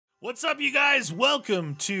What's up, you guys?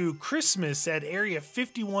 Welcome to Christmas at Area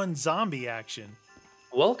 51 zombie action.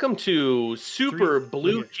 Welcome to Super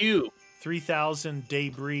Blue Cube. 3,000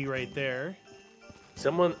 debris right there.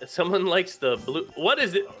 Someone likes the blue. What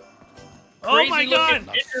is it? Oh my God!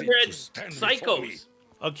 Gingerbread psychos.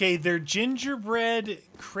 Okay, they're gingerbread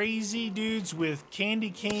crazy dudes with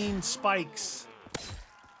candy cane spikes.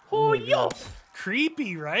 Oh, yo!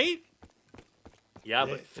 Creepy, right? Yeah,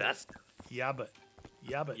 but festive. Yeah, but.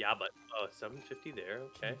 Oh, 750 there.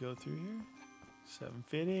 Okay. Go through here.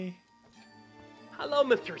 750. Hello,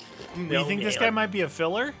 Mr. Do you think this guy might be a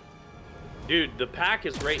filler? Dude, the pack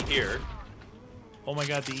is right here. Oh my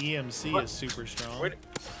God, the EMC is super strong.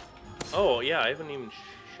 Oh yeah, I haven't even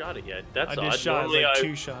shot it yet. That's I odd. just shot Normally like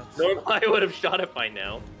 2 shots. Normally I would have shot it by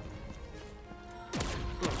now.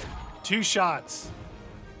 2 shots.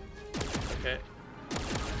 Okay.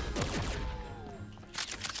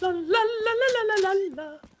 La, la, la, la, la, la,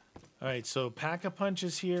 la. All right, so Pack-a-Punch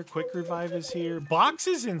is here. Quick Revive is here. Box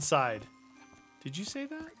is inside. Did you say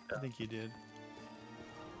that? I think you did.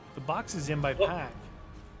 The box is in by Pack.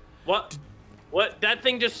 What? What? That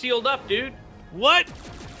thing just sealed up, dude. What?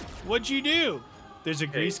 What'd you do? There's a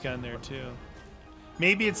grease gun there, too.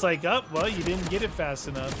 Maybe it's like, oh, well, you didn't get it fast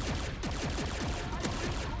enough.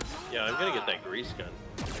 Yeah, I'm gonna get that grease gun.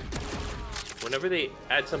 Whenever they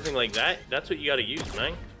add something like that, that's what you gotta use,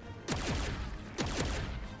 man.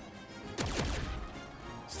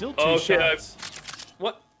 Still 2 shots.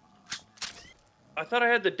 What? I thought I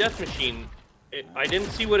had the death machine. I didn't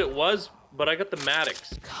see what it was, but I got the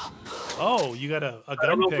Maddox. Oh, you got a gun pickup. I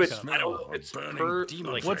don't know if it's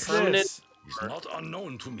like what's permanent. this? It's not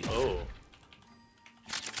unknown to me. Oh.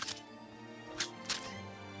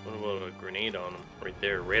 What about a grenade on him? Right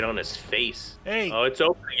there, right on his face. Hey. Oh, it's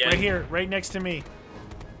open again. Right here, right next to me.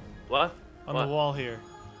 What? On the wall here.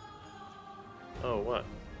 Oh, what?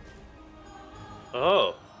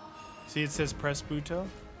 Oh. See, it says press Buto.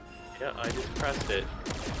 Yeah, I just pressed it.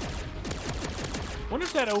 Wonder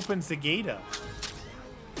if that opens the gate up.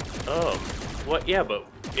 What? Yeah, but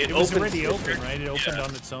it was already open, right? It opened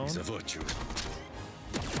on its own. It's a virtue.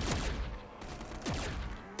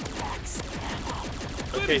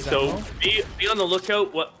 Okay, so be on the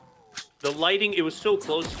lookout. What the lighting? It was so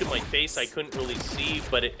close to my face, I couldn't really see,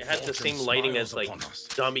 but it had the same lighting as like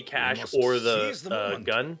Zombie Cash or the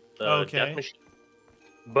gun, the death machine.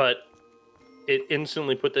 But it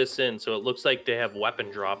instantly put this in, so it looks like they have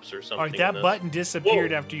weapon drops or something. All right, that button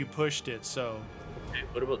disappeared after you pushed it. So. Okay,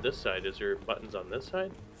 what about this side? Is there buttons on this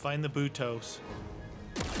side? Find the Butos.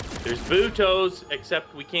 There's Butos,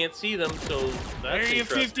 except we can't see them, so that's Area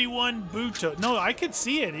 51 Buto. No, I could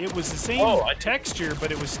see it. It was the same texture,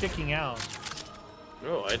 but it was sticking out.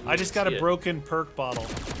 No, I just got a broken perk bottle.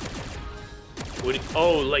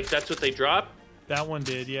 Oh, like that's what they drop? That one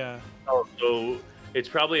did, yeah. Oh, so it's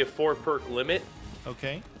probably a 4 perk limit.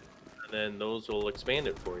 Okay. And then those will expand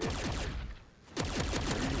it for you.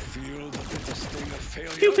 Feel the bitter sting of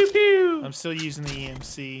failure. Pew, pew, pew. I'm still using the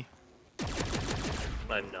EMC.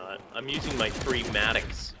 I'm not. I'm using my 3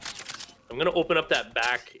 Maddox. I'm gonna open up that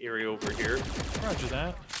back area over here. Roger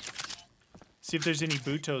that. See if there's any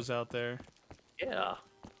Butos out there. Yeah.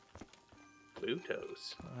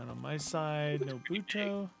 Butos. And on my side, no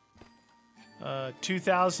Buto.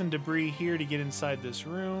 2,000 debris here to get inside this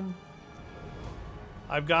room.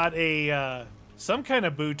 I've got a some kind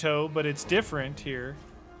of Buto, but it's different here.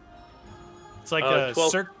 It's like a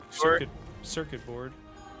circuit board.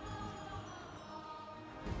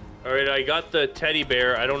 All right, I got the teddy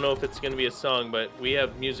bear. I don't know if it's going to be a song, but we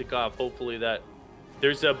have music off. Hopefully that...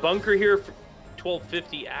 There's a bunker here for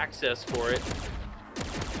 1250 access for it.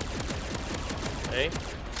 Hey?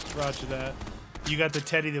 Roger that. You got the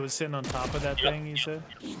teddy that was sitting on top of that thing, you said?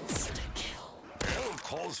 Hell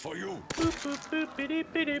calls for you.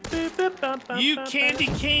 You candy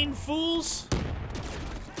cane fools!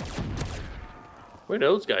 Where are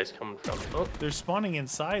those guys coming from? Oh, they're spawning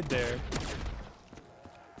inside there.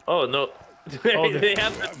 Oh, no. They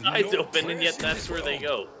have the sides open, and yet that's where they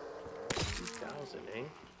go. 2,000, eh?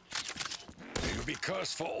 You'll be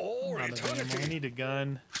cursed for all eternity. I need a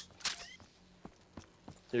gun.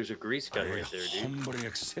 There's a grease gun right there, dude. I humbly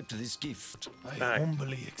accept this gift. I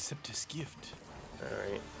humbly accept this gift.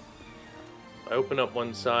 Alright. I open up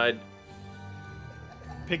one side.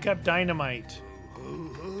 Pick up dynamite.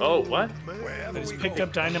 Oh, what? Just pick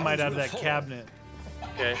up dynamite out of that cabinet.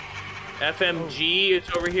 Okay. FMG,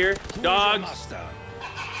 it's over here. Dogs.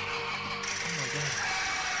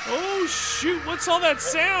 Oh shoot! What's all that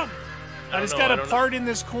sound? I just got a part in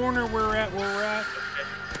this corner where we're at. Okay.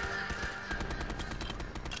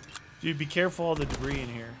 Dude, be careful all the debris in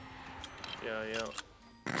here. Yeah.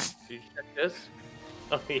 Did you check this?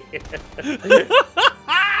 Oh yeah.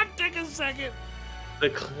 Take a second. The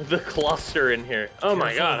cluster in here. Oh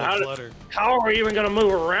my Careful god! of the clutter. How are we even gonna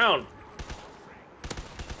move around?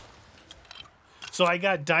 So I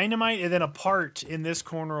got dynamite and then a part in this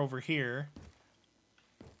corner over here.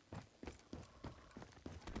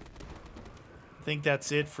 I think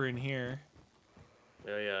that's it for in here.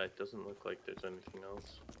 Yeah, it doesn't look like there's anything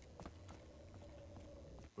else.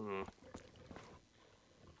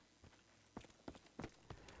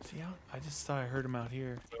 See how I just thought I heard him out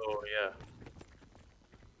here. Oh yeah.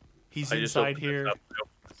 He's inside here.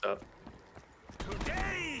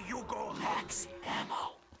 Today you go max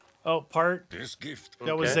ammo. Oh, part. This gift.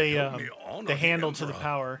 That was the handle to the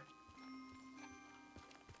power.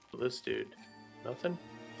 This dude, nothing.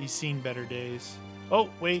 He's seen better days. Oh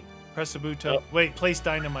wait, press the Buto. Oh. Wait, place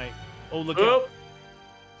dynamite. Oh look out! out.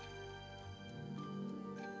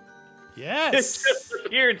 Yes. It just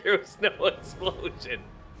appeared. There was no explosion.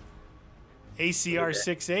 ACR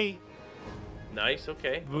 6.8. Nice.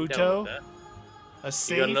 Okay. Buto. A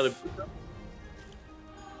safe. You got another Buto?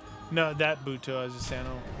 No, that Buto. I was just saying. I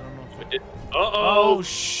don't know if it... Oh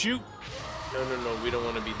shoot. No. We don't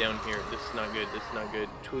want to be down here. This is not good.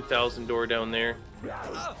 2,000 door down there.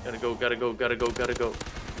 Gotta go.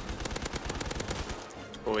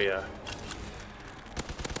 Oh yeah.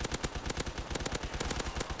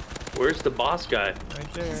 Where's the boss guy?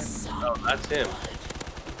 Right there. Oh, that's him.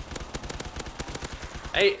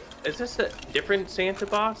 Hey, is this a different Santa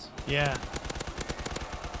boss? Yeah.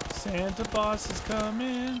 Santa boss is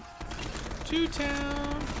coming to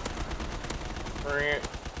town.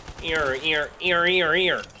 Ear.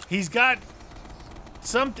 He's got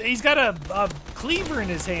a cleaver in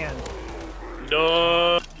his hand.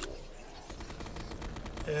 No.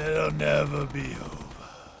 It'll never be over.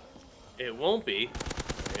 It won't be.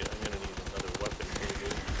 Wait, I'm gonna need another weapon here,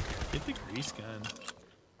 dude. Get the grease gun.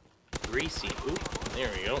 Greasy. Oop, there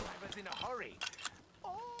we go.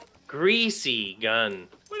 Greasy gun.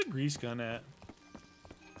 Where's the grease gun at?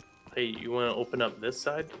 Hey, you want to open up this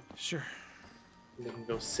side? Sure. We can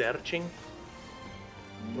go searching.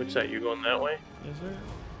 Which side? You're going that way? Yes, sir.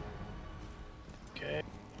 Okay.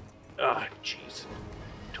 Ah, jeez.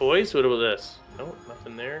 Toys? What about this? Nope,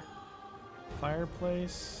 nothing there.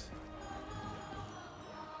 Fireplace.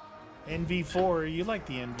 NV4. You like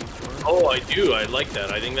the NV4? Oh, I do. I like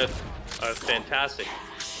that. I think that's fantastic.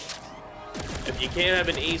 If you can't have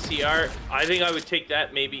an ACR, I think I would take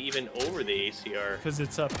that maybe even over the ACR. Because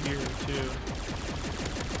it's up here, too.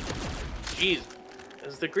 Jeez.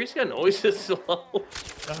 Is the grease gun always this slow?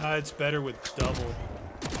 It's better with double.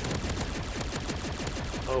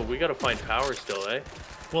 Oh, we gotta find power still, eh?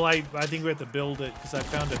 Well, I think we have to build it because I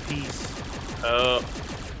found a piece.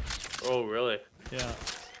 Oh, really? Yeah.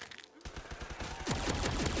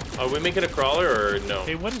 Are we making a crawler or no?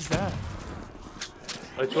 Hey, what is that?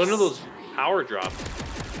 It's one of those power drops.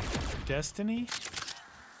 Destiny?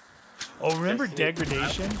 Oh, remember Destiny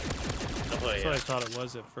degradation? Oh, That's yeah. what I thought it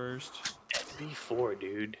was at first. NV4,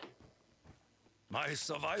 dude. My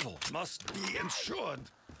survival must be ensured.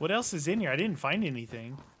 What else is in here? I didn't find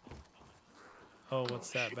anything. Oh,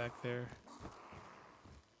 what's that back there?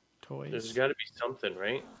 Toys. There's got to be something,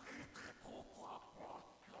 right?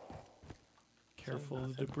 Careful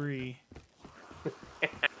of the debris.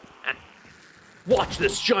 Watch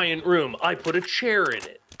this giant room. I put a chair in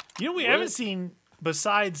it. You know, we haven't seen,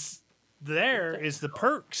 besides there, is the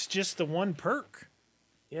perks. Just the one perk.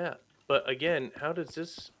 Yeah, but again, how does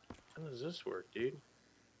this work, dude?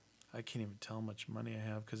 I can't even tell how much money I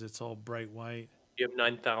have because it's all bright white. You have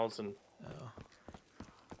 9,000. Oh.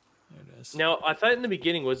 There it is. Now, I thought in the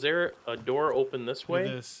beginning, was there a door open this way?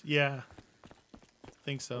 Look at this. Yeah.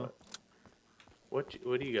 Think so. What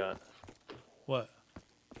do you got? What?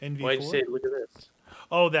 NV4? Why'd you say, look at this?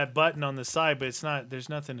 Oh, that button on the side, but it's not, there's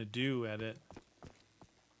nothing to do at it.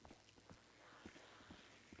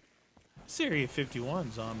 It's Area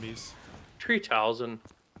 51 zombies. 3,000.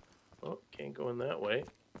 Oh, can't go in that way.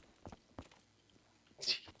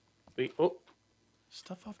 Wait, oh.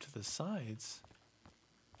 Stuff off to the sides.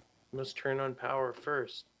 Must turn on power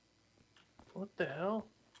first. What the hell?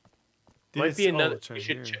 Might be another. It's right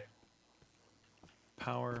here.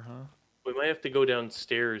 Power, huh? We might have to go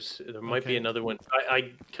downstairs. There might be another one.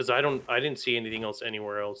 Because I didn't see anything else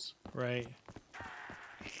anywhere else. Right.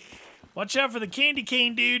 Watch out for the candy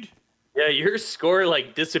cane, dude. Yeah, your score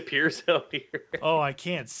like disappears out here. Oh, I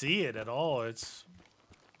can't see it at all. It's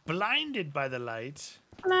blinded by the light.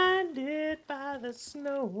 Blinded by the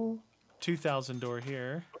snow. 2,000 door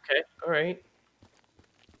here. Okay, all right.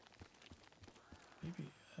 Maybe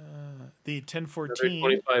the 1014.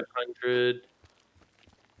 2,500.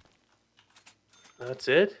 That's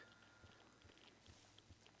it?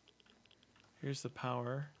 Here's the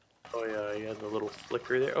power. Oh, yeah, you had the little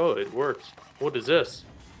flicker there. Oh, it works. What is this?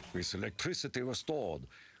 With electricity restored,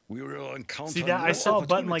 we will encounter. See that? I saw a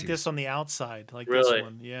button like this on the outside, like really? this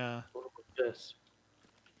one. Yeah. What about this?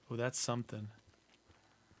 Oh, that's something.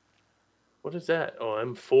 What is that? Oh,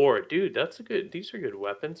 M4. Dude, that's a good... These are good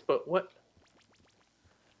weapons, but what?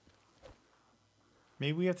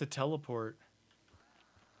 Maybe we have to teleport.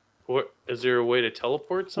 What? Is there a way to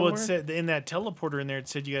teleport somewhere? Well, it said in that teleporter in there, it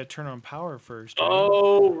said you got to turn on power first. Right?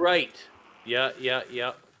 Oh, right. Yeah.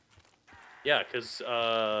 Yeah, because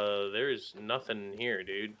there's nothing here,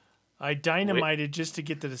 dude. I dynamited just to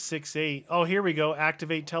get to the 6-8. Oh, here we go.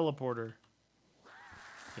 Activate teleporter.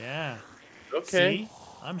 Yeah. Okay. See?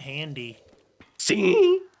 I'm handy.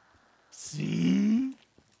 See?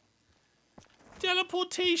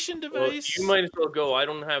 Teleportation device. Well, you might as well go. I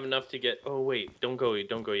don't have enough to get... Oh, wait. Don't go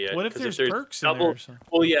yet. What if there's perks in there or something?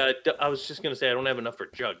 Well, yeah. I was just going to say I don't have enough for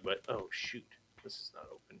Jug, but... Oh, shoot. This is not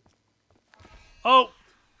open. Oh!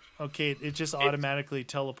 Okay, it just automatically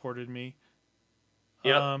teleported me.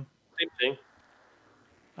 Yeah. Same thing.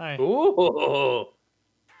 Hi. Ooh.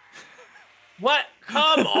 What?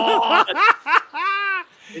 Come on!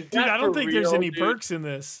 Dude, I don't think there's any perks in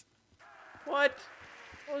this. What?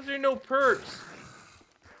 How is there no perks?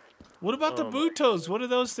 What about the Butos? What do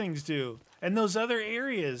those things do? And those other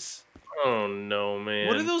areas? Oh, no, man.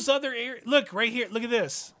 What are those other areas? Look, right here. Look at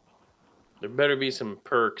this. There better be some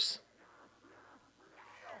perks.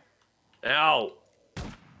 Ow.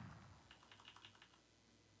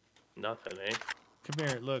 Nothing, eh? Come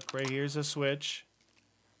here. Look, right here's a switch.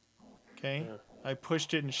 Okay. Yeah. I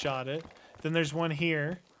pushed it and shot it. Then there's one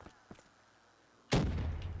here.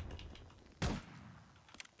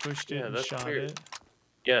 Pushed it and shot it.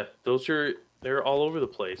 Yeah, they're all over the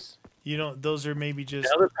place. You know, those are maybe just...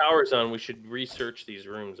 Now the power's on, we should research these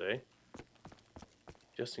rooms, eh?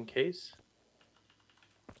 Just in case.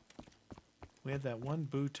 We had that one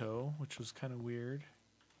Buto, which was kind of weird.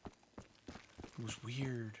 It was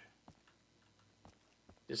weird.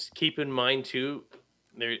 Just keep in mind, too,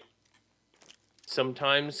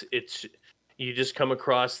 sometimes you just come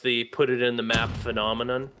across the put it in the map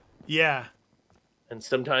phenomenon. Yeah. And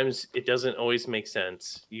sometimes it doesn't always make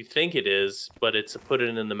sense. You think it is, but it's a put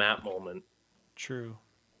it in the map moment. True.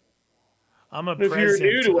 I'm a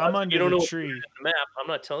present. I'm under the tree. The map. I'm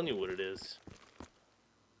not telling you what it is.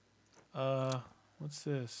 What's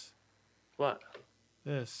this? What?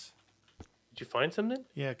 This. Did you find something?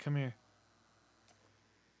 Yeah, come here.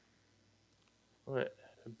 What?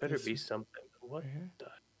 It better be something. What the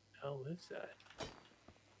hell is that?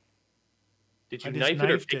 Did you knife it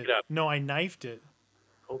or pick it up? No, I knifed it.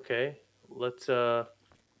 Okay, let's That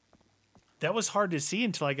was hard to see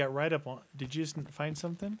until I got right up on... Did you just find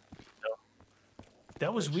something? No.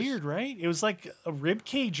 That was weird, right? It was like a rib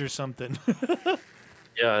cage or something.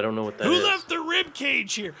 Yeah, I don't know what that is. Who left the rib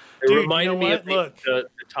cage here? It Dude, reminded me of look, the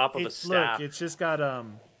top of a staff. Look, it's just got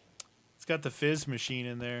it's got the fizz machine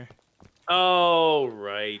in there. Oh,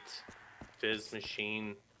 right. Fizz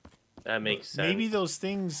machine. That makes sense. Maybe those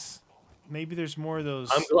things... Maybe there's more of those...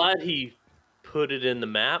 I'm glad he put it in the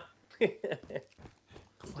map.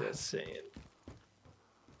 Just saying.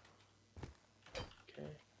 Okay.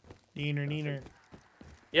 Neener.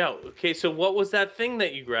 Yeah, okay, so what was that thing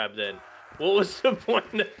that you grabbed then? What was the point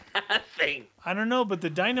of that thing? I don't know, but the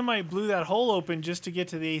dynamite blew that hole open just to get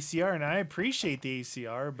to the ACR, and I appreciate the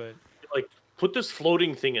ACR, but... Like, put this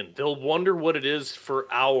floating thing in. They'll wonder what it is for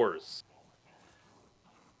hours.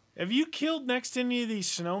 Have you killed next to any of these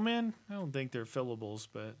snowmen? I don't think they're fillables,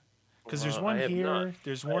 but... Because there's one here,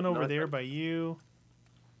 there's one over there by you.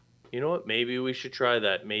 You know what? Maybe we should try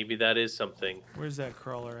that. Maybe that is something. Where's that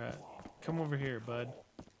crawler at? Come over here, bud.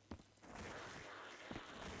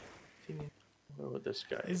 I don't know what this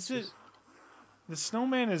guy is. The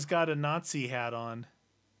snowman has got a Nazi hat on.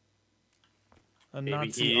 Maybe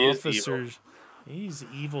Nazi officer. He's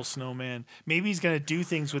evil snowman. Maybe he's going to do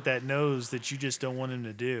things with that nose that you just don't want him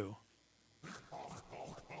to do.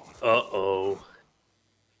 Uh-oh.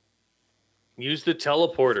 Use the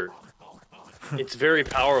teleporter. It's very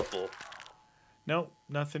powerful. Nope,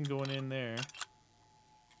 nothing going in there.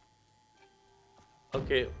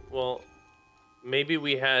 Okay, well, maybe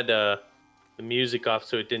we had the music off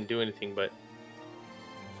so it didn't do anything, but...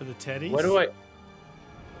 For the teddies? Why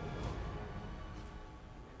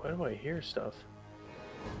do I hear stuff?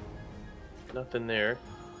 Nothing there.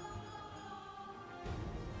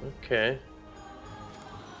 Okay.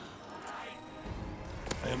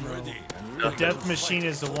 I'm ready. The death machine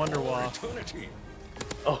is the Wonderwall.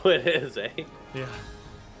 Oh, it is, eh? Yeah.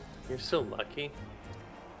 You're so lucky.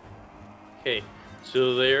 Okay,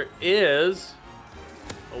 So there is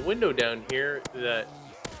a window down here that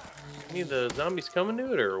any of the zombies coming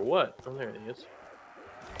to it or what? Oh, there it is.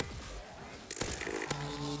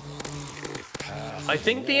 I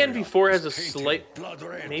think the NV4 has a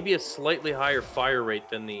maybe a slightly higher fire rate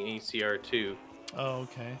than the ACR2. Oh,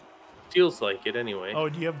 okay. Feels like it anyway. Oh,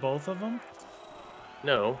 do you have both of them?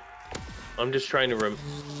 No, I'm just trying to remember.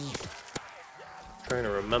 I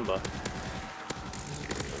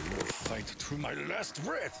will fight through my last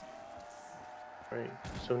breath. Right.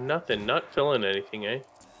 So nothing, not filling anything, eh?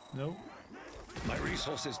 Nope. My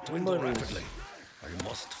resources dwindle rapidly. I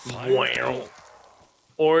must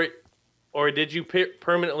Wow. Or did you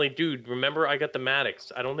permanently, dude? Remember, I got the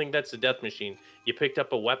Maddox. I don't think that's the death machine. You picked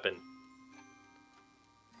up a weapon.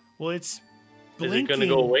 Well, it's blinking. Is it going to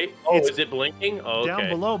go away? Oh, is it blinking? Oh, okay. Down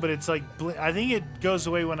below, but it's like I think it goes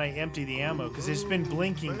away when I empty the ammo because it's been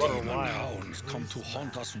blinking for a while. Hounds come to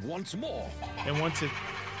haunt us once more. And once it.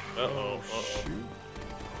 Uh-oh. Shoot.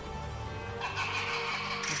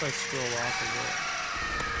 If I scroll off of it.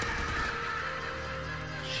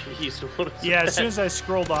 Jeez, what is yeah, that? as soon as I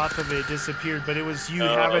scrolled off of it, it disappeared. But it was you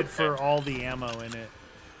have it for all the ammo in it.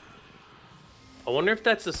 I wonder if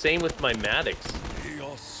that's the same with my Maddox.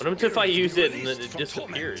 What if I use it and then it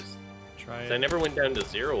disappears? Try it. I never went down to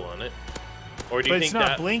 0 on it. Or do you but think it's not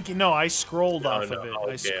that... blinking. No, I scrolled off of it.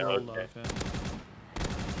 Okay, I scrolled off it.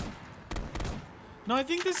 No, I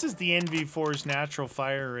think this is the NV4's natural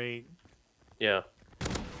fire rate. Yeah.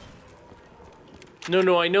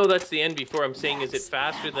 No, I know that's the NV4. I'm saying, is it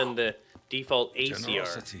faster than the default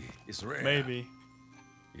ACR? Is rare. Maybe.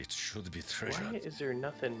 It should be treasured. Why is there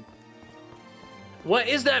nothing? What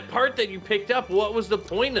is that part that you picked up? What was the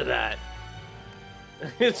point of that?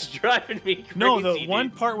 It's driving me crazy. No, the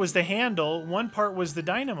one part was the handle. One part was the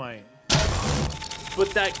dynamite.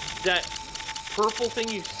 But that purple thing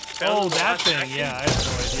you found. Oh, that thing. Yeah, I have no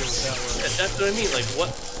idea what that was. That's what I mean. Like,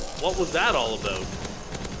 what was that all about?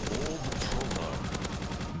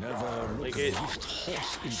 Like it.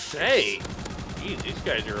 Hey, geez, these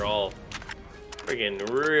guys are all friggin'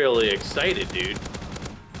 really excited, dude.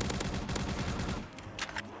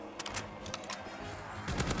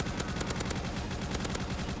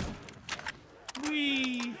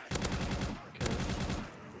 Whee!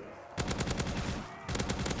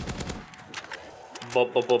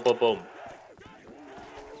 Boom, boom, boom, boom, boom.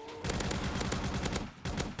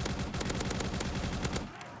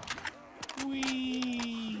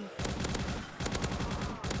 Whee!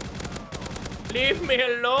 Leave me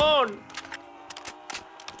alone!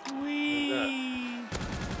 Whee!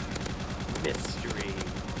 Mystery.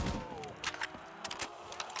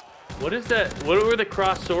 What is that? What were the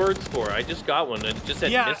cross swords for? I just got one. It just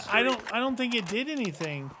said mystery. I don't think it did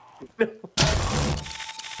anything.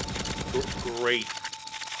 Great.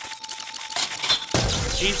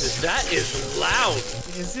 Jesus, that is loud.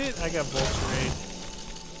 Is it? I got vulture rage.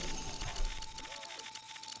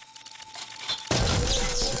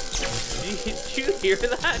 Did you hear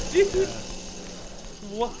that, dude? Yeah.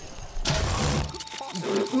 What?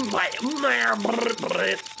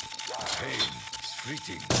 Pain,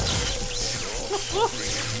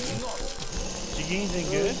 Did you get anything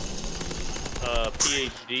good?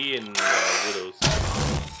 PhD in Widows.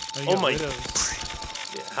 Oh my God.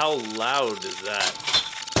 Yeah, how loud is that?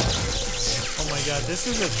 Oh my god, this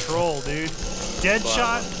is a troll, dude.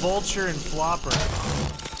 Deadshot, Vulture, and Flopper.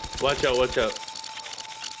 Watch out, watch out.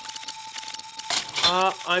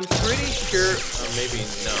 I'm pretty sure, maybe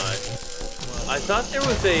not. I thought there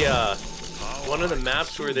was a, one of the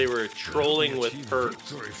maps where they were trolling with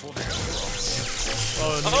perks.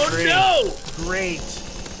 Oh great. No! Great.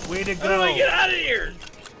 Way to go. How do I get out of here?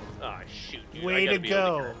 Ah, shoot, dude. Way to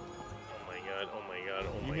go. Oh my god, oh my god,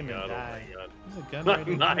 oh You're my gonna god, die. oh my god. There's a gun right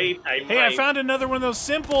I might. Hey, I found another one of those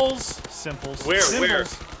simples. Simples. Where?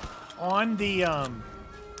 On the,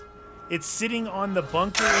 it's sitting on the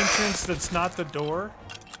bunker entrance that's not the door.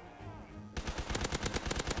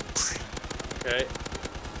 Okay.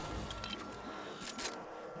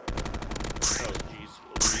 Oh, jeez.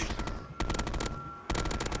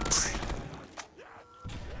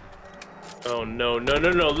 Oh, no, no,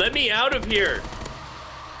 no, no. Let me out of here.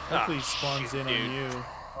 Hopefully he spawns in on you.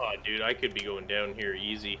 Oh, dude, I could be going down here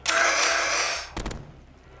easy.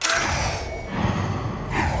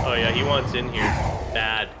 Oh, yeah, he wants in here.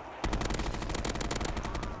 Bad.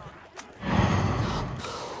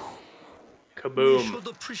 Kaboom. We should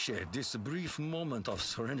appreciate this brief moment of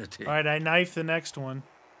serenity. All right, I knifed the next one.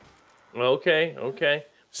 Okay, okay.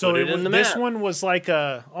 So Put it in the this map. one was like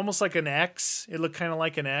almost like an X. It looked kind of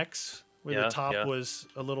like an X, where the top was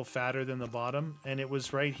a little fatter than the bottom, and it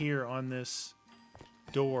was right here on this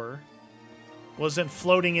door. Wasn't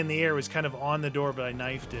floating in the air. It was kind of on the door, but I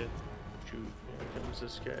knifed it. Shoot, here comes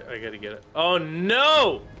this guy. I gotta get it. Oh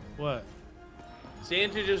no! What?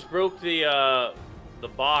 Santa just broke the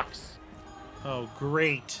box. Oh,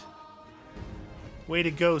 great. Way to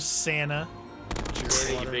go, Santa.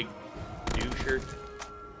 Santa, you big doucher.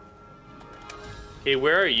 Okay,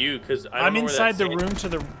 where are you? Because I'm inside the room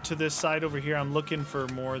to this side over here. I'm looking for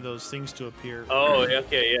more of those things to appear. Oh,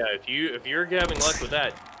 okay, yeah. If you're having luck with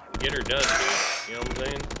that, get her done, dude. You know what I'm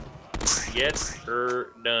saying? Get her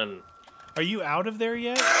done. Are you out of there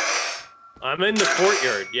yet? I'm in the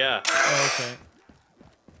courtyard. Yeah. Oh, okay.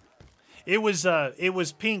 It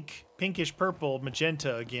was pink, pinkish purple,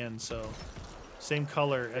 magenta again. So same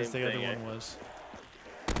color as the other one was.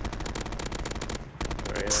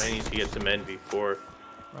 Alright, I need to get some NV4.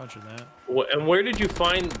 Roger that. And where did you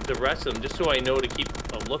find the rest of them? Just so I know to keep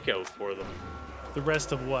a lookout for them. The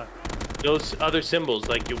rest of what? Those other symbols,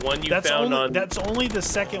 like the one you found on... That's only the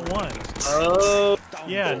second one. Oh.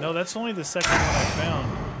 Yeah, no, that's only the second one I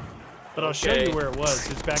found. But I'll show you where it was.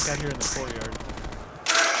 It's back out here in the courtyard.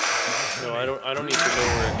 No, I don't need to know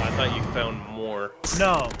where... I thought you found more.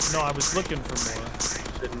 No, I was looking for more.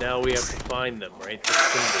 So now we have to find them, right? The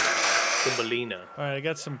symbol. Symbolina. Alright, I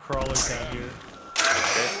got some crawlers out here.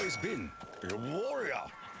 I've always been a warrior.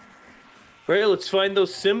 Alright, let's find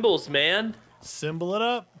those symbols, man. Symbol it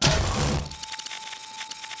up.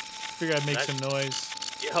 Figure I'd make some noise.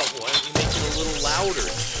 Yeah, why don't you make it a little louder?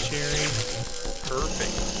 Cherry.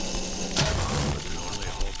 Perfect. I only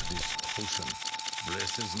hope this potion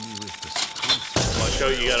blesses me with the strength. Watch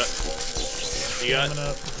out, you got Coming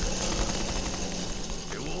up.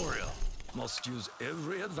 A warrior must use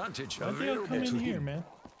every advantage I think I'll come in here, man.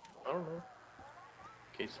 I don't know.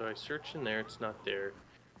 Okay, so I searched in there. It's not there.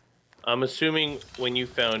 I'm assuming when you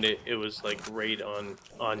found it, it was like right on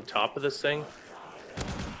top of this thing.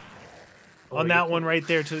 On that one right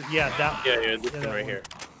there, too. Yeah, that. Yeah, this one right here.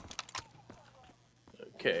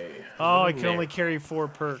 Okay. Oh, I can only carry 4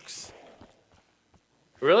 perks.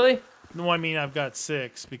 Really? No, I mean I've got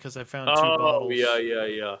 6 because I found 2 bottles. Oh,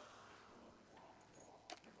 yeah.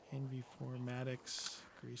 NV4 Maddox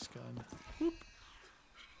grease gun. Whoop.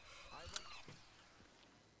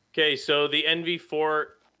 Okay, so the NV4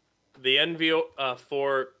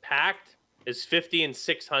 packed is 50 and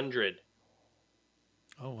 600.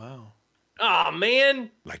 Oh wow. Oh man!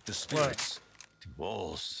 Like the spirits, the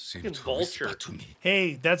walls seem to whisper to me.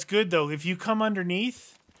 Hey, that's good though. If you come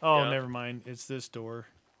underneath, oh, Yeah. never mind. It's this door.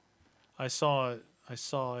 I saw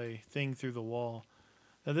a thing through the wall.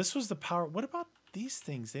 Now this was the power. What about these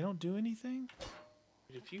things? They don't do anything.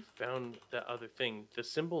 If you found that other thing, the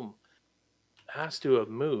symbol has to have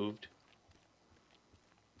moved.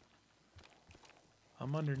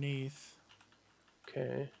 I'm underneath.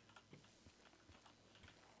 Okay.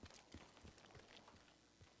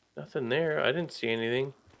 Nothing there. I didn't see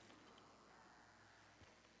anything.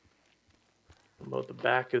 What about the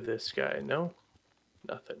back of this guy? No?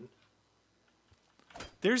 Nothing.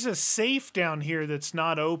 There's a safe down here that's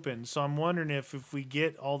not open, so I'm wondering if we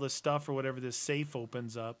get all the stuff or whatever, this safe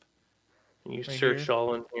opens up. Can you Right search here?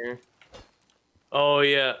 all in here? Oh,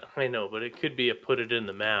 yeah. I know, but it could be a put it in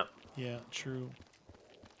the map. Yeah, true.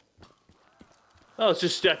 Oh, it's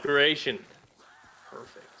just decoration.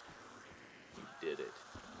 Perfect. You did it.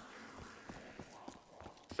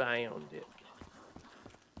 Found it.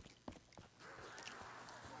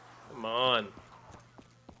 Come on.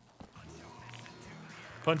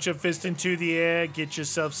 Punch a fist into the air, get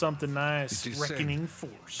yourself something nice. It is Reckoning said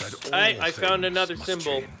force. that all I found things another must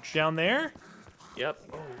symbol. change. Down there? Yep.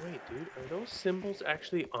 Oh, wait, dude. Are those symbols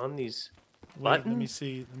actually on these Wait, buttons? let me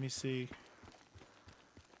see. Let me see.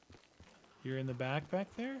 You're in the back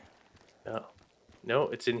there? No. No,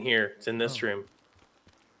 it's in here. It's in this room.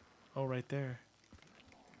 Oh, right there.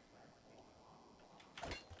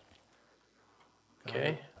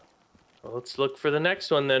 Okay. Well, let's look for the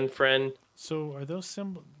next one then, friend. So are those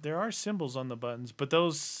symbols? There are symbols on the buttons, but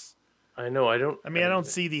those... I know, I don't... I mean, I don't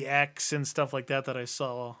see the X and stuff like that I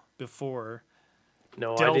saw before.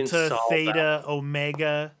 No, I didn't Delta, solve Theta, that.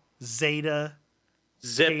 Omega, Zeta.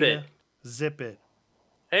 Zip Theta, it. Zip it.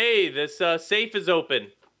 Hey, this safe is open.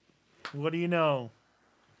 What do you know?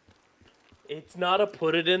 It's not a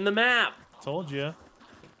put it in the map. Told you.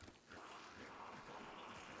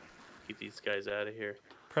 Keep these guys out of here.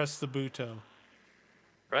 Press the Buto.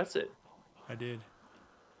 Press it. I did.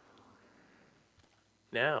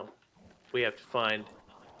 Now, we have to find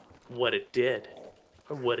what it did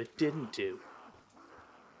or what it didn't do.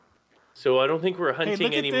 So I don't think we're hunting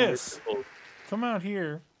look at any this. more people. Come out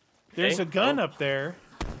here. There's Okay. a gun Oh. up there.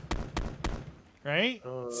 Right?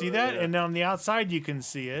 See that? yeah. And on the outside you can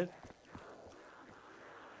see it.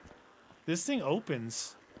 This thing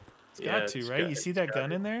opens. It's got to, right? You see that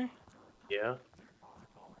gun in there? Yeah.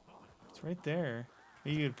 It's right there.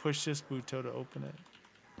 Maybe you could push this Buto to open it.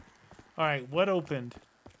 All right, what opened?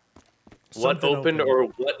 What opened, or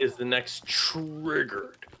what is the next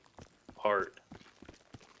triggered part?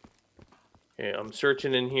 Okay, I'm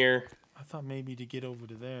searching in here. I thought maybe to get over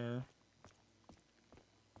to there.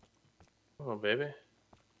 Oh, baby.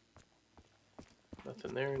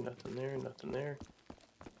 Nothing there, nothing there, nothing there.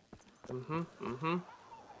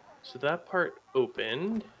 So that part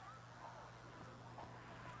opened.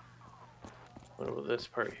 What about this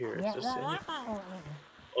part here? Is this it?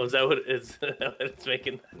 Oh, is that what it is? Is that what it's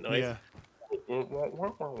making that noise? Yeah.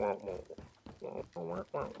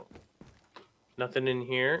 Nothing in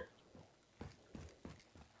here.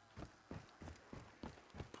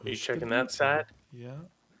 Are you checking that side? Yeah.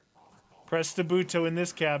 Press the Buto in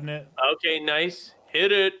this cabinet. Okay, nice.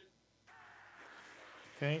 Hit it.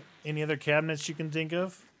 Okay. Any other cabinets you can think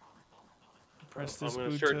of? Press this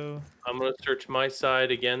Buto. I'm going to search my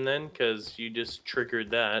side again then, because you just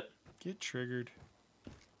triggered that. Get triggered.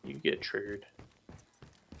 You get triggered.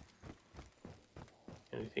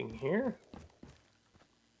 Anything here?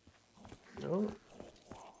 No.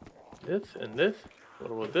 This and this.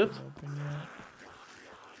 What about this?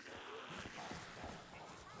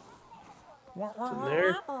 What's in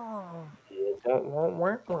there?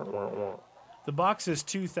 The box is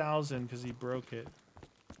 2,000 because he broke it.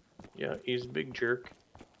 Yeah, he's a big jerk.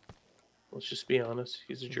 Let's just be honest.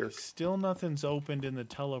 He's a jerk. Still nothing's opened in the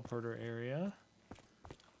teleporter area.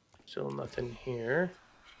 Still nothing here.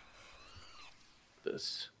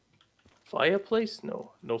 This fireplace?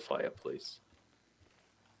 No, no fireplace.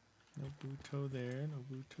 No Buto there. No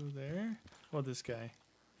Buto there. Oh, this guy.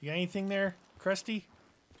 You got anything there, Krusty?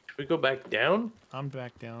 Should we go back down? I'm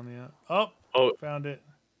back down, yeah. Oh, found it.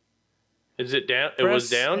 Is it down? Press it was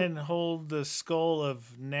down? And hold the skull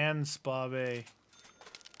of Nanspabe.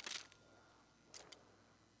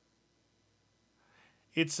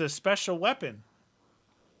 It's a special weapon.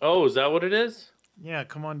 Oh, is that what it is? Yeah,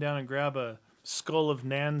 come on down and grab a skull of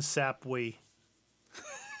Nansapwe.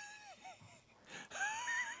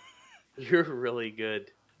 You're really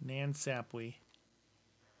good. Nansapwe.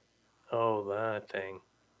 Oh, that thing.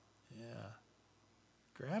 Yeah.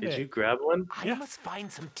 Grab it. Did you grab one? Yeah. I must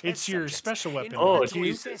find some test It's your subjects special weapon. in order to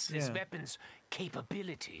Jesus. assess this Yeah. weapon's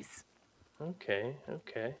capabilities. Okay,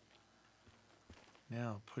 okay.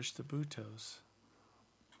 Now, push the Butos.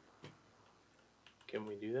 Can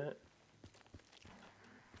we do that?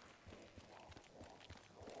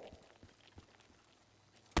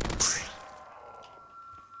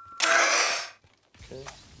 Okay.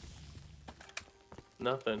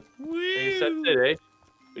 Nothing. I guess that's it, eh?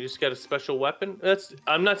 We just got a special weapon.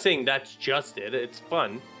 I'm not saying that's just it. It's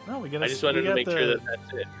fun. No, we got. I just wanted to make sure that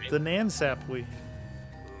that's it. Right? The Nansapwe.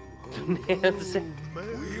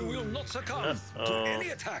 We will not succumb to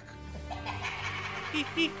any attack.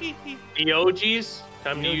 The OGs.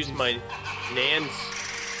 Time to use my Nans.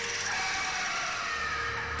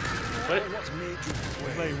 What? What made you Looks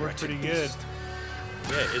play like it worked pretty wretched good. beast?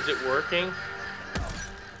 Yeah, is it working?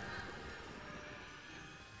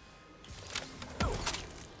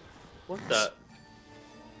 What the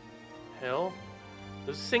hell?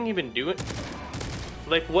 Does this thing even do it?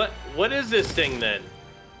 Like, what is this thing then?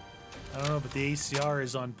 I don't know, but the ACR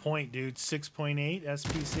is on point, dude. 6.8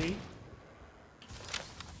 SPC.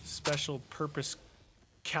 Special purpose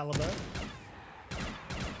caliber.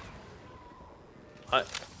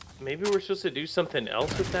 Maybe we're supposed to do something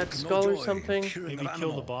else with that skull or something? Maybe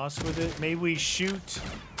kill the boss with it. Maybe we shoot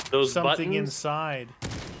Those something buttons? inside.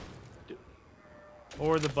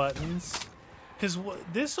 Or the buttons. Because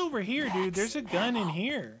this over here, dude, there's a gun in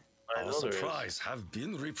here. I Our know there is. supplies have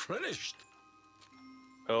been replenished.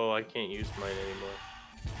 Oh, I can't use mine anymore.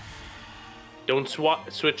 Don't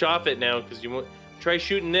switch off it now, because you won't. Try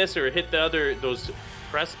shooting this or hit those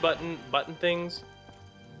press button things.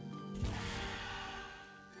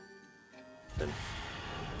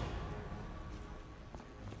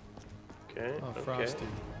 Okay. Oh, okay. Frosty.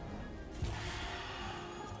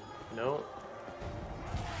 No.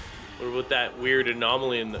 What about that weird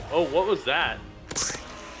anomaly in the... Oh, what was that?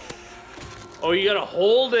 Oh, you gotta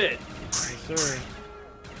hold it. Yes, sir.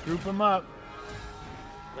 Group them up.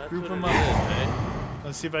 That's Group what them it up. is, eh?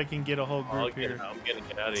 Let's see if I can get a whole group here. I'm gonna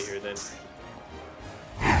get out of here then.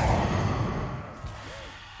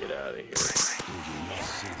 Get out of here.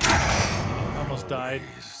 Almost died.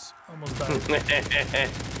 Almost died.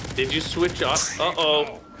 Did you switch off?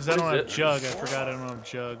 Uh-oh. Because I don't have Jug. I forgot I don't have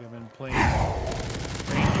Jug. I've been playing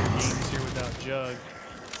reindeer games here without Jug.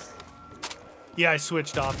 Yeah, I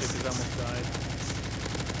switched off it because I almost died.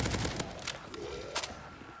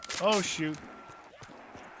 Oh, shoot.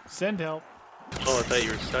 Send help. Oh, I thought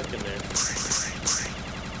you were stuck in there.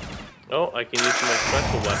 Oh, I can use my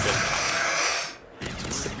special weapon.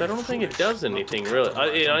 But I don't think it does anything,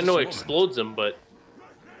 really. I know it explodes them, but...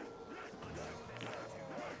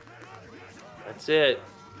 That's it.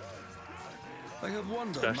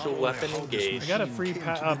 Special weapon engaged. I got a free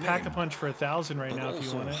pack-a-punch for 1,000 right now if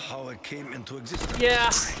you want it. How it came into existence. Yeah,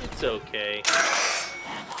 it's okay.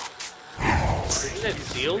 Isn't it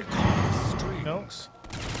sealed? Nope.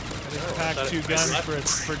 I just packed 2 guns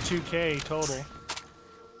for 2K total.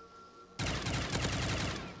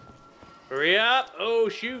 Hurry up! Oh,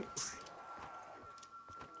 shoot!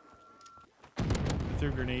 I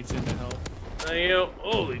threw grenades in to help.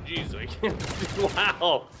 Holy jeez, I can't see.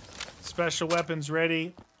 Wow! Special weapons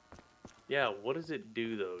ready. Yeah, what does it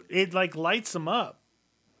do, though? Dude? It, like, lights them up.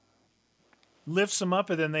 Lifts them up,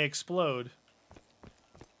 and then they explode.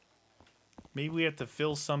 Maybe we have to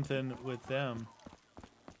fill something with them.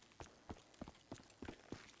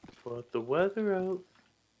 But the weather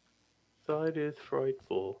outside is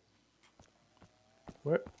frightful.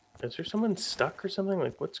 What? Is there someone stuck or something?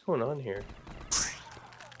 Like, what's going on here?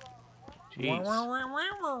 Jeez.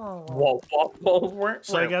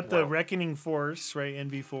 So I got the Reckoning Force, right,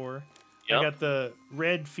 NV4. Yep. I got the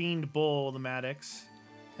Red Fiend Bull, the Maddox.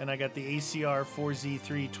 And I got the ACR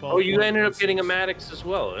 4Z3 12. Oh, you ended up getting a Maddox as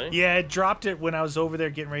well, eh? Yeah, I dropped it when I was over there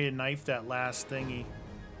getting ready to knife that last thingy.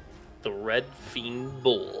 The Red Fiend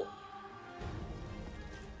Bull.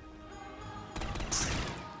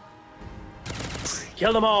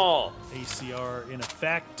 Kill them all! ACR in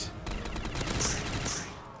effect.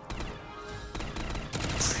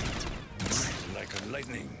 Like a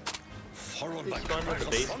lightning. Followed They by spawned in the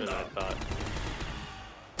basement, I thunder. thought.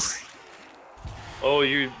 Oh,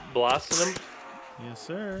 you blasted them? Yes,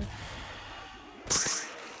 sir.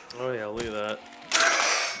 Oh yeah, look at that.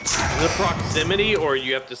 Is it proximity, or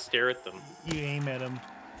you have to stare at them? You aim at them.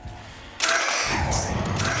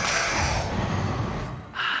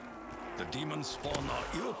 The demons spawn are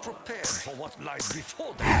ill prepared for what lies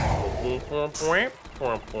before them.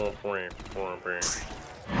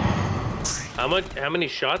 How many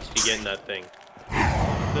shots do you get in that thing?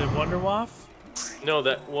 The Wonderwaff? No,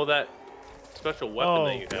 that special weapon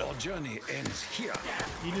that you have. Your journey ends here.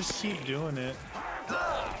 You just keep doing it.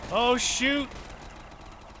 Oh, shoot!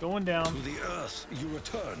 Going down. To the earth you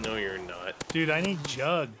return. No, you're not. Dude, I need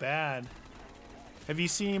Jug bad. Have you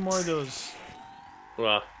seen any more of those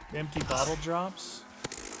Well, empty bottle drops?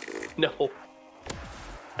 no.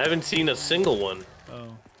 I haven't seen a single one.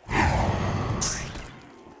 Oh.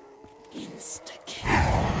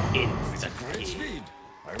 Great speed.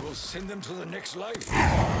 I will send them to the next life.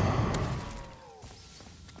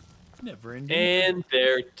 Never ending. And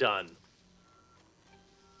they're done.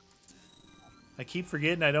 I keep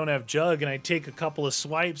forgetting I don't have Jug, and I take a couple of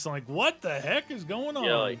swipes. I'm like, what the heck is going on?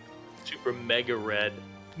 Yeah, like super mega red.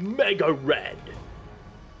 Mega red!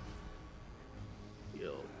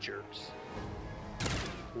 Yo, jerks.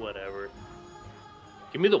 Whatever.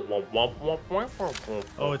 Give me the womp womp womp womp womp womp.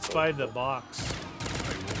 Oh, it's by the box.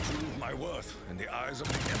 I will prove my worth in the eyes of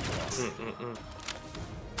the Emperor.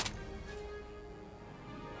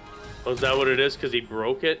 Oh, is that what it is? Because he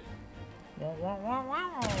broke it?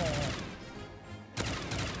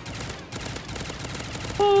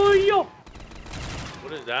 Oh, yo!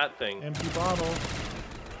 What is that thing? Empty bottle.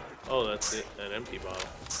 Oh, that's it. An empty bottle.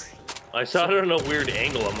 I saw it on a weird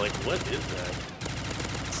angle. I'm like, what is that?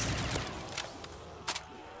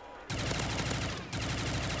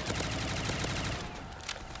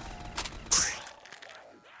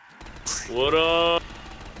 What up?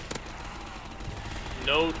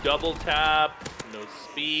 No double tap, no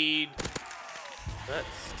speed. That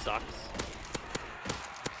sucks.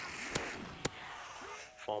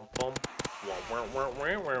 Bum, bum. Wah, wah, wah,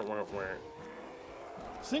 wah, wah, wah.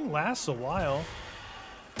 This thing lasts a while.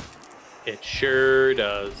 It sure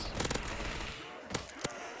does.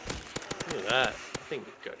 Look at that. I think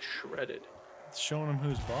it got shredded. It's showing him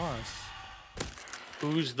who's boss.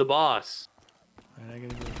 Who's the boss? Alright, I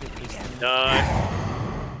gotta go get this thing.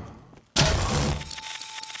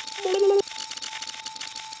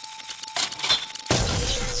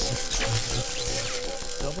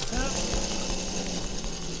 Double tap?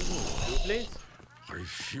 Please? I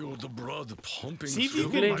feel the blood pumping See if you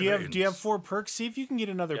through can. my Do you veins. have 4 perks? See if you can get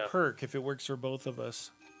another Yeah. perk if it works for both of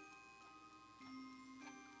us.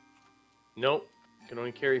 Nope. Can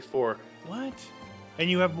only carry 4. What? And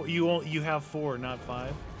you have 4, not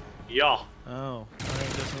 5. Yeah. Oh, alright,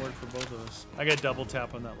 it doesn't work for both of us. I got double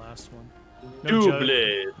tap on that last one. Double.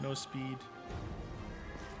 Jug, no speed.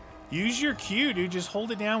 Use your Q, dude. Just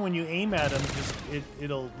hold it down when you aim at them. Just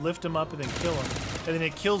it'll lift them up and then kill them. And then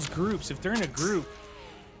it kills groups. If they're in a group.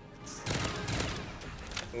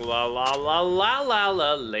 La la la la la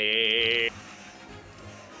la la.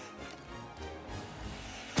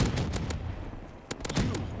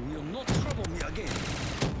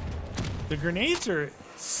 The grenades are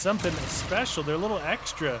something special. They're a little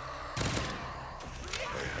extra.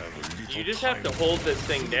 You just have to hold this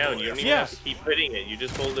thing down. You don't even have to keep hitting it. You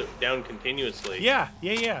just hold it down continuously. Yeah.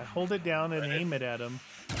 Hold it down and aim it at them.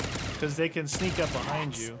 Because they can sneak up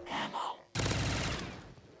behind you.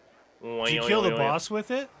 Did you kill the boss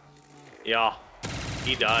with it? Yeah.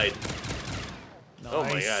 He died. Nice. Oh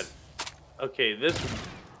my god. Okay, the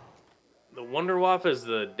Wunderwaffe as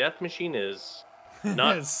the death machine is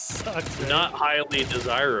not sucks, right? Not highly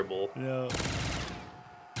desirable. No.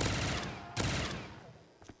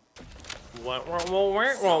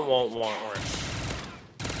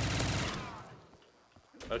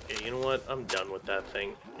 Okay, you know what? I'm done with that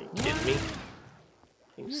thing. Are you kidding me?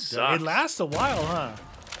 It sucks. It lasts a while, huh?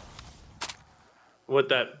 What,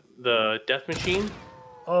 the death machine?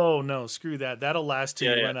 Oh no, screw that. That'll last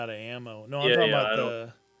till you run out of ammo. No, I'm talking about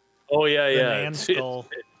the. Oh yeah, the numbskull.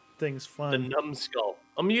 Thing's fun. The numbskull.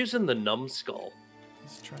 I'm using the numbskull.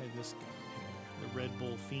 Let's try this guy here. The Red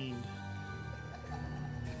Bull Fiend.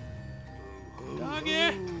 Doggy!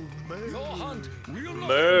 Your hunt will not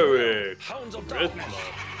Merrick. Hounds of darkness.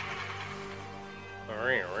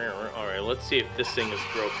 Alright, let's see if this thing is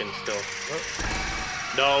broken still.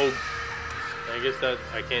 No. I guess that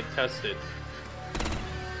I can't test it.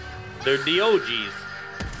 They're DOGs.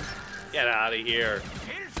 Get out of here.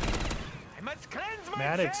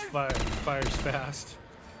 Maddox fires fast.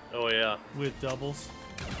 Oh yeah. With doubles.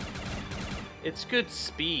 It's good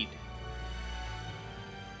speed.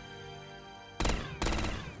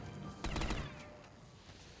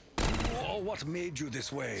 Oh, what made you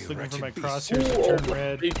this way? Just looking for my beast? crosshairs to turn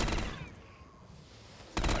red.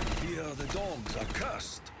 I fear the dogs are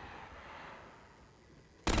cursed.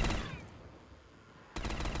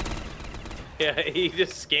 Yeah, he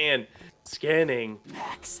just scanning. Scanning.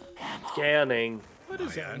 What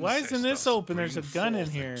is that? Why isn't this open? There's a gun in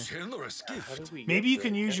here. Maybe you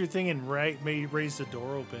can use your thing and maybe raise the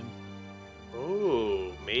door open.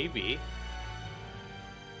 Oh, maybe.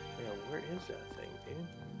 Yeah, where is that thing, dude?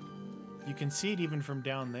 You can see it even from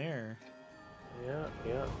down there.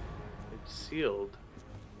 Yeah. It's sealed.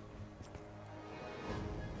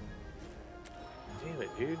 Damn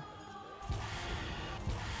it, dude.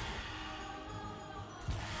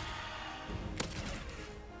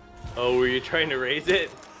 Oh, were you trying to raise it?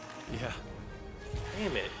 Yeah.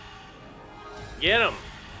 Damn it. Get him.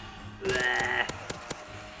 Blah.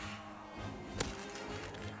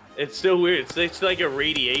 It's so weird. It's like a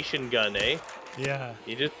radiation gun, eh? Yeah.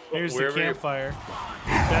 You just Here's the campfire.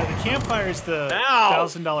 The campfire is the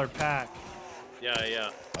 $1,000 pack. Yeah.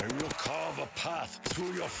 I will carve a path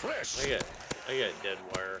through your flesh. I got dead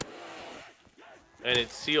wire. And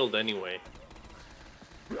it's sealed anyway.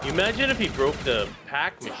 Imagine if he broke the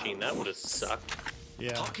pack machine. That would have sucked.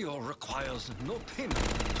 Yeah. Tokyo requires no payment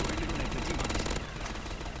to eliminate the demons.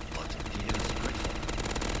 But he is grateful.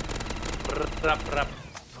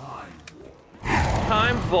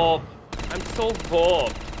 Time Volp. I'm so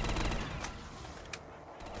Volp.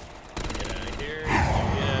 Get out of here.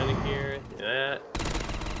 Get out of here. That.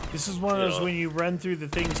 This is one of those when you run through the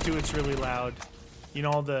things too, it's really loud. You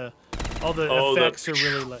know, all the effects are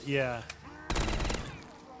really loud. Yeah.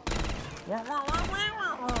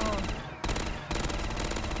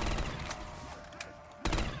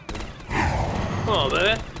 Oh,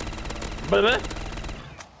 baby. Baby.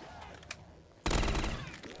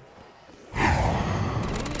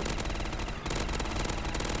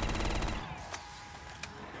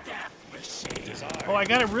 Oh, I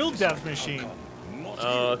got a real death machine.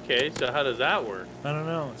 Okay, so how does that work? I don't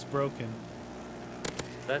know. It's broken.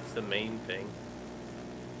 That's the main thing.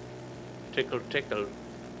 Tickle, tickle.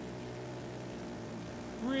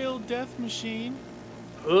 Real death machine.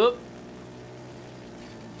 Up.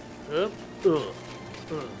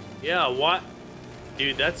 Yeah, what?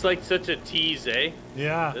 Dude, that's like such a tease, eh?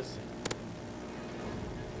 Yeah.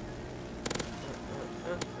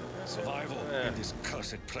 Survival in this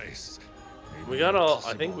cursed place. We got all.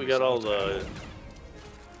 I think we got all the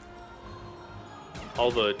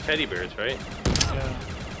teddy bears, right? Yeah.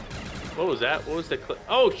 What was that? What was the?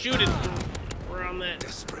 Oh, shoot it! We're on that.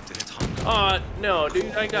 Desperate in its hunger. Oh no,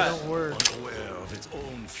 dude! I got. Don't work. Unaware of its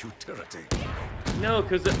own futility. No,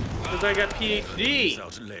 cause I got PhD.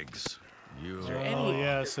 Without legs. You Oh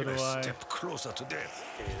yeah, so do I. step closer to death.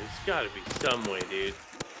 Okay, there's gotta be some way, dude.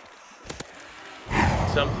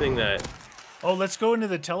 something that... Oh, let's go into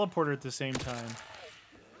the teleporter at the same time.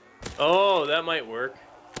 Oh, that might work.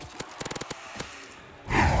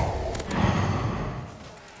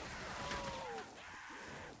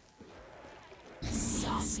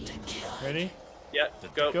 Ready? Yeah,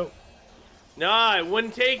 go. Go. Nah, it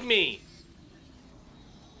wouldn't take me.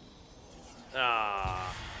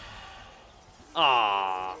 Ah.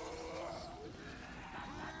 Ah.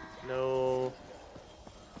 No.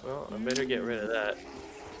 Well, I better get rid of that.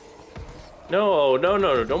 No, no,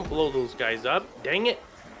 no, no. Don't blow those guys up. Dang it.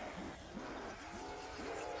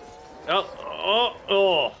 Oh, oh,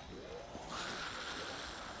 oh.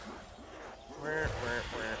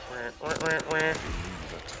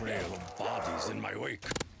 The trail of bodies in my wake.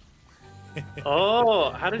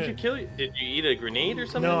 Oh, how did you kill you? Did you eat a grenade or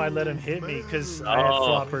something? No, I let him hit me because I had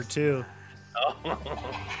flopper too.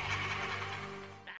 Oh.